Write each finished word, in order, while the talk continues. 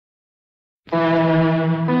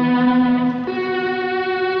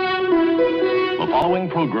following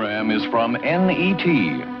program is from NET,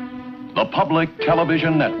 the Public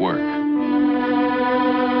Television Network.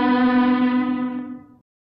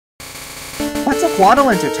 Quetzalcoatl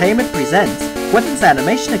Entertainment presents Quinton's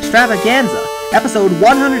Animation Extravaganza, Episode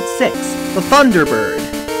 106, The Thunderbird.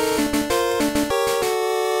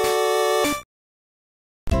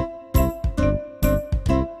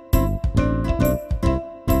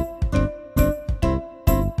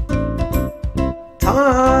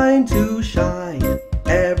 Time to shine,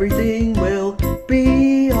 everything will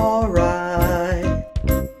be alright.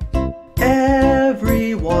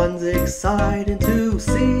 Everyone's excited to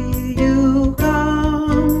see you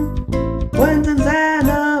come. Quinton's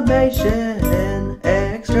Animation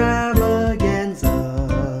Extravaganza.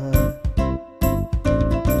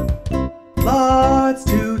 Lots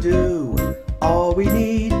to do, all we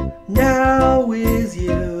need now is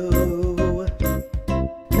you.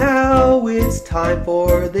 Now it's time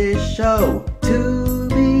for this show to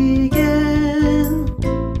begin.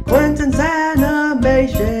 Quinton's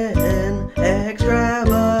Animation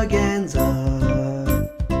Extravaganza.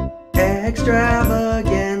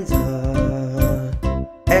 Extravaganza.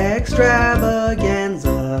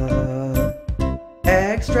 Extravaganza.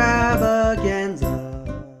 Extravaganza.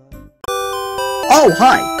 Oh,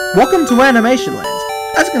 hi! Welcome to Animation Land.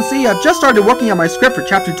 As you can see, I've just started working on my script for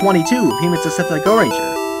Chapter 22 of Himitsu Sentai Go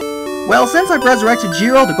Ranger. Well, since I've resurrected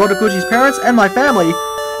Jiro, the Gotokuchi's parents, and my family,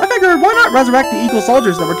 I figured why not resurrect the Eagle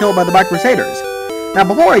Soldiers that were killed by the Black Crusaders? Now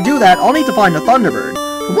before I do that, I'll need to find a Thunderbird.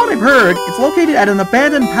 From what I've heard, it's located at an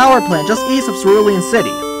abandoned power plant just east of Cerulean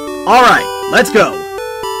City. Alright, let's go!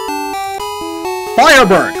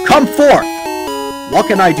 Firebird, come forth! What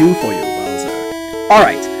can I do for you, Bowser?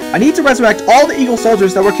 Alright, I need to resurrect all the Eagle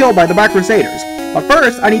Soldiers that were killed by the Black Crusaders. But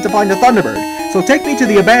first, I need to find a Thunderbird, so take me to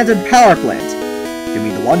the abandoned power plant. You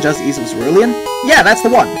mean the one just east of Cerulean? Yeah, that's the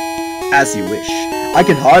one. As you wish. I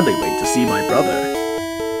can hardly wait to see my brother.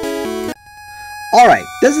 Alright,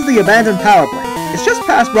 this is the abandoned power plant. It's just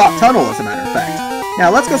past Rock Tunnel, as a matter of fact. Now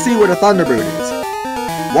let's go see where the Thunderbird is.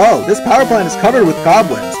 Whoa, this power plant is covered with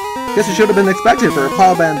cobwebs. Guess it should have been expected for a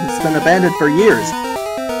power plant that's been abandoned for years.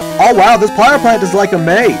 Oh wow, this power plant is like a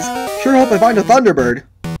maze. Sure hope I find a Thunderbird.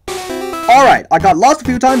 Alright, I got lost a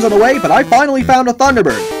few times on the way, but I finally found a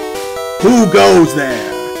Thunderbird. Who goes there?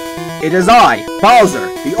 It is I, Bowser,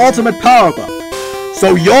 the ultimate Powerpuff.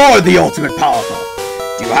 So you're the ultimate Powerpuff.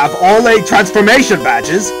 Do you have all 8 transformation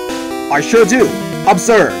badges? I sure do.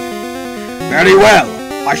 Observe. Very well.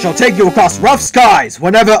 I shall take you across rough skies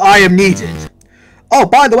whenever I am needed. Oh,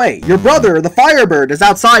 by the way, your brother, the Firebird, is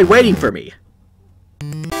outside waiting for me.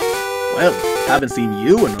 Well, haven't seen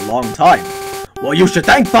you in a long time. Well, you should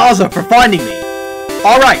thank Bowser for finding me.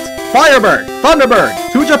 Alright, Firebird, Thunderbird,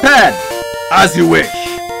 to Japan! As you wish.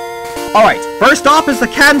 Alright, first stop is the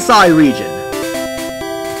Kansai region.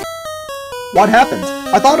 What happened?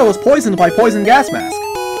 I thought I was poisoned by Poison Gas Mask.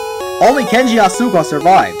 Only Kenji Asuka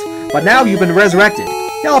survived, but now you've been resurrected.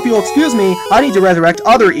 Now if you'll excuse me, I need to resurrect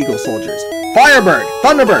other Eagle Soldiers. Firebird,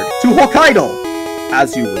 Thunderbird, to Hokkaido!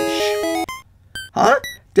 As you wish. Huh?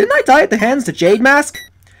 Didn't I die at the hands of Jade Mask?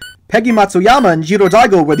 Peggy Matsuyama and Jiro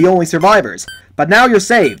Daigo were the only survivors, but now you're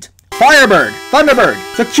saved. Firebird, Thunderbird,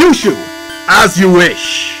 to Kyushu! As you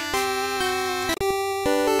wish!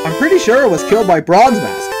 I'm pretty sure it was killed by Bronze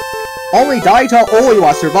Mask. Only Daita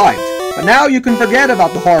Oiwa survived, but now you can forget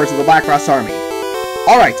about the horrors of the Black Cross Army.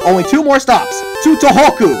 Alright, only 2 more stops, to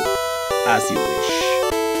Tohoku! As you wish.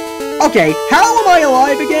 Okay, how am I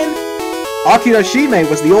alive again? Akira Shime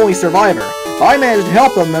was the only survivor, but I managed to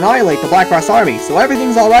help them annihilate the Black Cross Army, so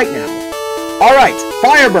everything's alright now. Alright,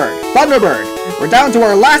 Firebird, Thunderbird, we're down to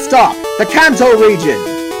our last stop, the Kanto region!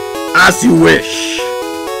 As you wish!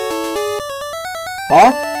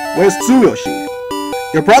 Huh? Where's Tsuyoshi?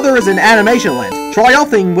 Your brother is in Animation Land,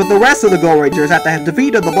 triumphing with the rest of the Go Rangers after they have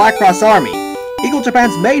defeated the Black Cross Army. Eagle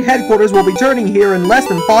Japan's main headquarters will be turning here in less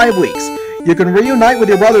than 5 weeks. You can reunite with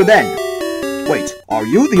your brother then. Wait, are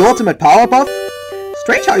you the ultimate Powerpuff?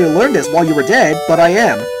 Strange how you learned this while you were dead, but I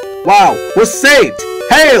am. Wow, we're saved!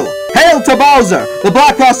 Hail! Hail to Bowser! The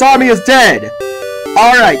Black Cross Army is dead!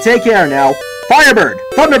 Alright, take care now. Firebird,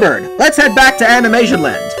 Thunderbird, let's head back to Animation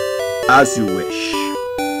Land. As you wish.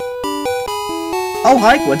 Oh,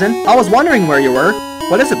 hi, Quinton. I was wondering where you were.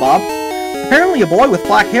 What is it, Bob? Apparently a boy with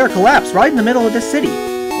black hair collapsed right in the middle of this city.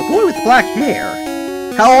 A boy with black hair?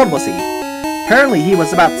 How old was he? Apparently he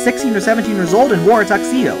was about 16 or 17 years old and wore a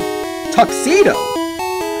tuxedo. Tuxedo?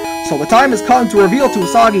 So the time has come to reveal to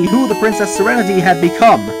Usagi who the Princess Serenity had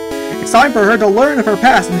become. It's time for her to learn of her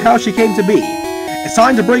past and how she came to be. It's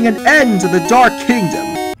time to bring an end to the Dark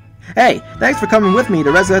Kingdom. Hey, thanks for coming with me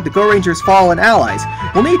to resurrect the Go Rangers' fallen allies.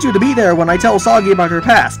 We'll need you to be there when I tell Soggy about her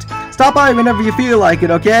past. Stop by whenever you feel like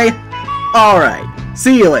it, okay? Alright,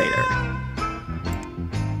 see you later.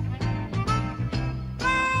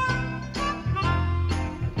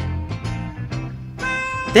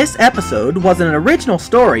 This episode was an original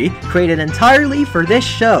story created entirely for this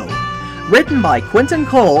show. Written by Quinton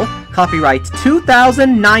Cole, copyright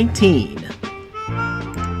 2019.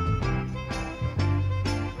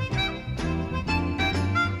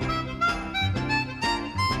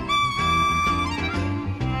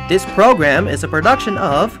 This program is a production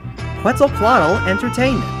of Quetzalcoatl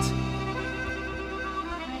Entertainment.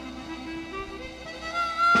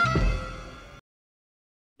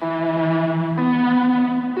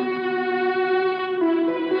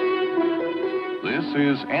 This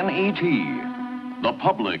is NET, the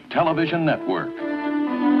Public Television Network.